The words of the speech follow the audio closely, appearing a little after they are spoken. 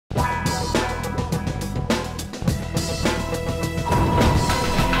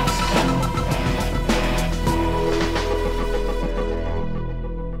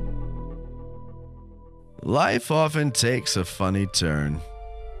Life often takes a funny turn,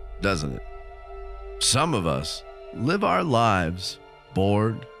 doesn't it? Some of us live our lives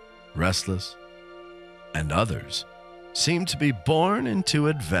bored, restless, and others seem to be born into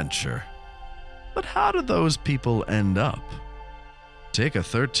adventure. But how do those people end up? Take a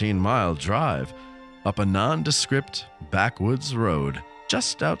 13-mile drive up a nondescript backwoods road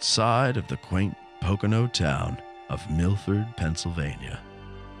just outside of the quaint Pocono town of Milford, Pennsylvania.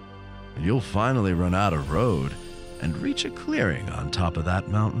 And you'll finally run out of road and reach a clearing on top of that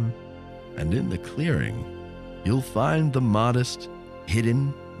mountain. And in the clearing, you'll find the modest,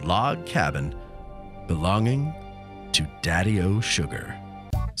 hidden log cabin belonging to Daddio Sugae.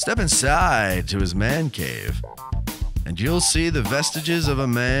 Step inside to his man cave, and you'll see the vestiges of a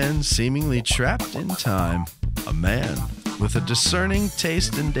man seemingly trapped in time. A man with a discerning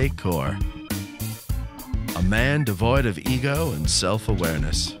taste in decor. A man devoid of ego and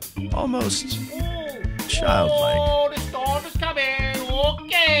self-awareness. Almost childlike. Oh, the storm is coming.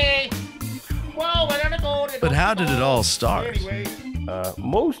 Okay. Well, we're gonna go. But how did it all start? Anyway.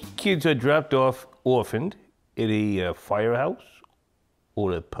 Most kids are dropped off orphaned at a firehouse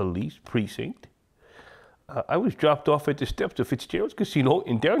or a police precinct. I was dropped off at the steps of Fitzgerald's Casino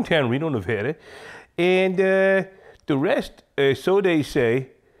in downtown Reno, Nevada. And the rest, so they say,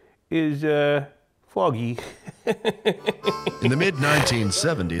 is foggy. In the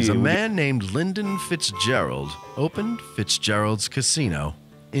mid-1970s, a man named Lyndon Fitzgerald opened Fitzgerald's Casino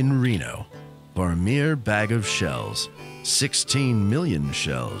in Reno for a mere bag of shells, 16 million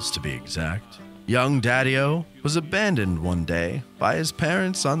shells to be exact. Young Daddio was abandoned one day by his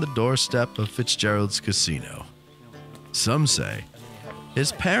parents on the doorstep of Fitzgerald's Casino. Some say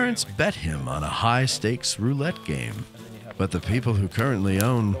his parents bet him on a high-stakes roulette game, but the people who currently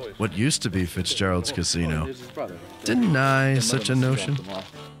own what used to be Fitzgerald's Casino deny such a notion.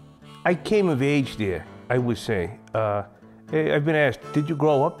 I came of age there, I would say. I've been asked, did you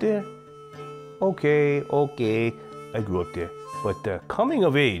grow up there? Okay, I grew up there. But coming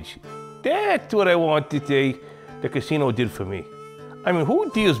of age, that's what I want to say the casino did for me. I mean, who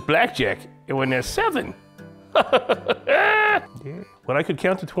deals blackjack when they're 7? Yeah. When I could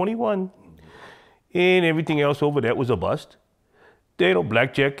count to 21, and everything else over that was a bust.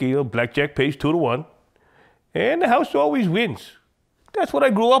 Blackjack pays 2 to 1, and the house always wins. That's what I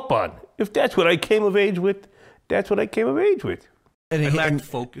grew up on. If that's what I came of age with, that's what I came of age with. And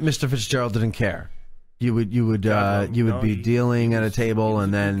focus. Mr. Fitzgerald didn't care. You would be dealing at a table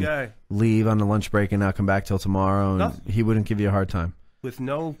and then leave on the lunch break and not come back till tomorrow. And he wouldn't give you a hard time. With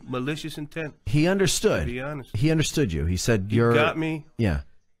no malicious intent. He understood. To be honest. He understood you. He said he got me. Yeah.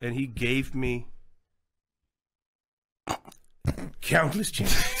 And he gave me countless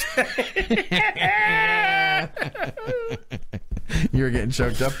chances. You were getting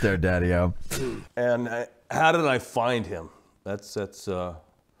choked up there, Daddio. And how did I find him? It's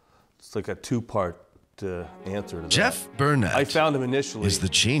like a 2-part answer to Jeff Burnett I found him initially. is the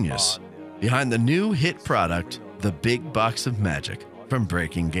genius behind the new hit product, The Big Box of Magic from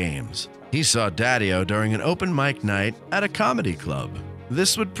Breaking Games. He saw Daddio during an open mic night at a comedy club.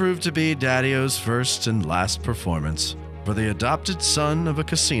 This would prove to be Daddio's first and last performance, for the adopted son of a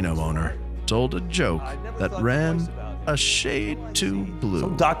casino owner told a joke that ran a shade too blue.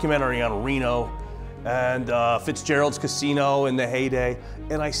 Some documentary on Reno and Fitzgerald's Casino in the heyday,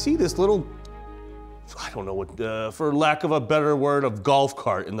 and I see this little, I don't know what, for lack of a better word, of golf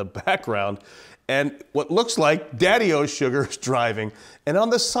cart in the background, and what looks like Daddio Sugae is driving, and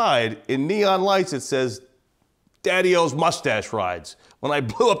on the side, in neon lights, it says, Daddio's Mustache Rides, when I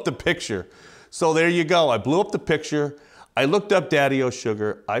blew up the picture. So there you go, I blew up the picture, I looked up Daddio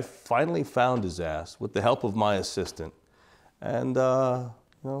Sugae, I finally found his ass with the help of my assistant, and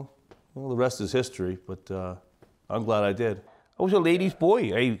well, the rest is history, but I'm glad I did. I was a ladies'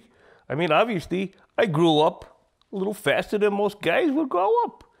 boy. I mean, obviously, I grew up a little faster than most guys would grow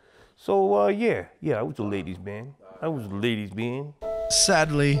up. So, yeah, I was a ladies' man.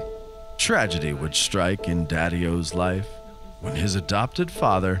 Sadly, tragedy would strike in Daddio's life when his adopted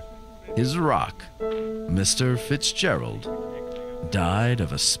father, his rock, Mr. Fitzgerald, died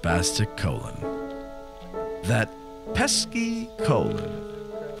of a spastic colon. That pesky colon.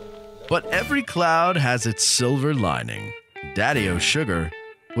 But every cloud has its silver lining. Daddio Sugae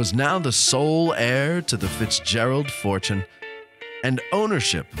was now the sole heir to the Fitzgerald fortune, and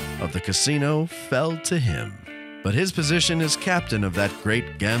ownership of the casino fell to him. But his position as captain of that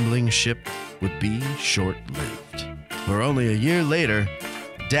great gambling ship would be short-lived. For only a year later,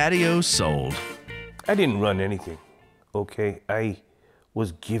 Daddio sold. I didn't run anything, okay? I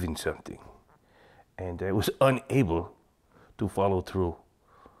was given something, and I was unable to follow through.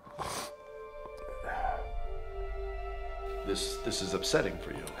 This is upsetting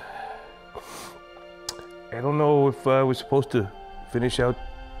for you. I don't know if I was supposed to finish out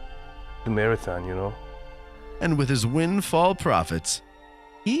the marathon, you know? And with his windfall profits,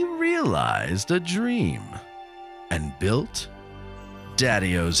 he realized a dream and built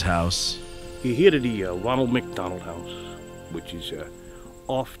Daddio's house. You're here to the Ronald McDonald House, which is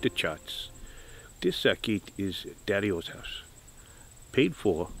off the charts. This gate is Daddio's house, paid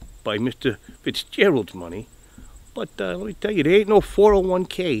for by Mr. Fitzgerald's money. But let me tell you, there ain't no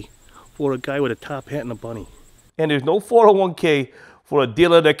 401k for a guy with a top hat and a bunny. And there's no 401k for a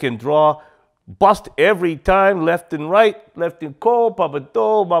dealer that can draw bust every time, left and right, left and cold, Papa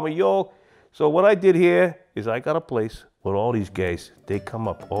Do, Mama Yo. So what I did here is I got a place where all these guys, they come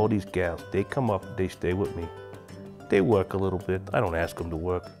up, all these gals, they come up, they stay with me. They work a little bit. I don't ask them to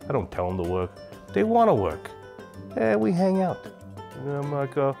work. I don't tell them to work. They want to work. And we hang out. And I'm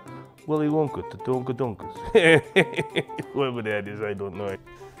like Willy Wonka, the Donka Donkas. Whoever that is, I don't know.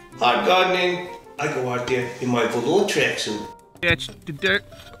 Hard gardening. I go out there in my velour tracksuit. That's the dirt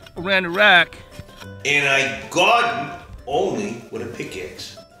around the rock. And I garden only with a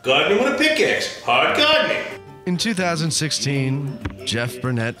pickaxe. Gardening with a pickaxe. Hard gardening. In 2016, Jeff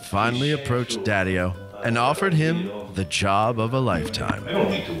Burnett finally approached Daddio and offered him the job of a lifetime. I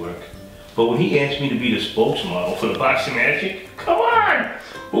don't need to work. But when he asked me to be the spokesmodel for the Box of Magic, come on!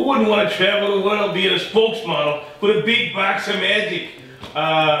 Who wouldn't want to travel the world being a spokesmodel for the big Box of Magic?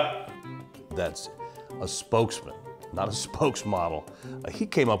 That's a spokesman, not a spokesmodel. He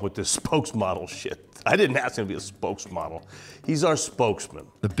came up with this spokesmodel shit. I didn't ask him to be a spokesmodel. He's our spokesman.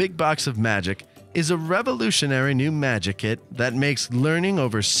 The Big Box of Magic is a revolutionary new magic kit that makes learning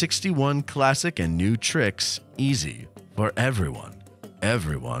over 61 classic and new tricks easy for everyone.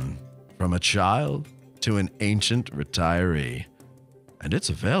 Everyone, from a child to an ancient retiree. And it's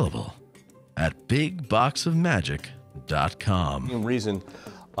available at bigboxofmagic.com. The reason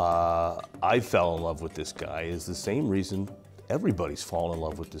I fell in love with this guy is the same reason everybody's fallen in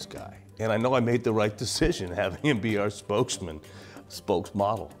love with this guy. And I know I made the right decision having him be our spokesman,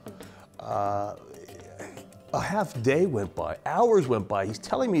 spokesmodel. A half day went by, hours went by. He's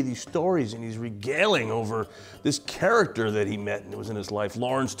telling me these stories and he's regaling over this character that he met and it was in his life,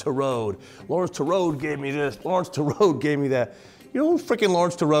 Lawrence Terode. Lawrence Terode gave me this, Lawrence Terode gave me that. You know who freaking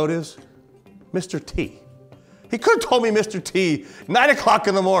Lawrence Terode is? Mr. T. He could have told me Mr. T, 9 o'clock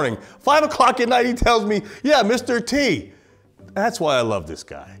in the morning. 5 o'clock at night he tells me, yeah, Mr. T. That's why I love this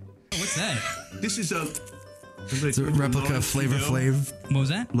guy. What's that? This is a... It's a replica of Flavor Flav. What was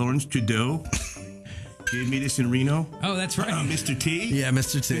that? Lawrence Trudeau gave me this in Reno. Oh, that's right. Mr. T. Yeah,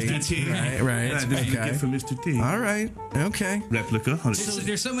 Mr. T. Mr. T. Right. This is a gift from Mr. T. All right. Okay. Replica.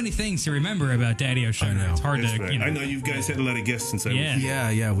 There's so many things to remember about Daddio Sugae. It's hard That's to, right. you know. I know you guys had a lot of guests since I was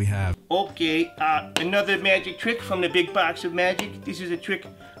here. Yeah, we have. Okay, another magic trick from the Big Box of Magic. This is a trick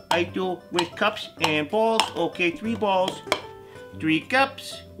I do with cups and balls. Okay, 3 balls, 3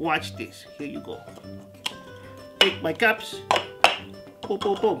 cups. Watch this. Here you go. Take my cups. Boom,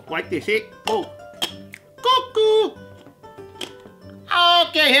 boom, boom. Like this, eh? Boom. Cuckoo.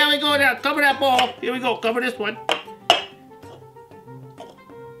 Okay, here we go now. Cover that ball. Here we go. Cover this one.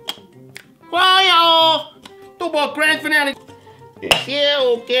 Wow! 2 ball grand finale. This here,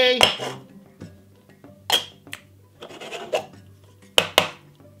 okay.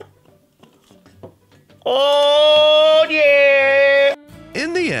 Oh, yeah!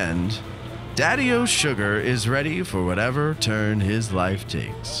 In the end, Daddio Sugae is ready for whatever turn his life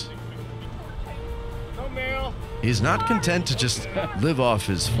takes. He's not content to just live off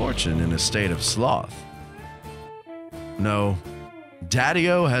his fortune in a state of sloth. No,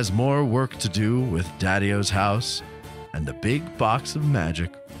 Daddio has more work to do with Daddio's house and the Big Box of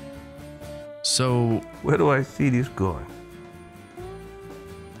Magic. So, where do I see this going?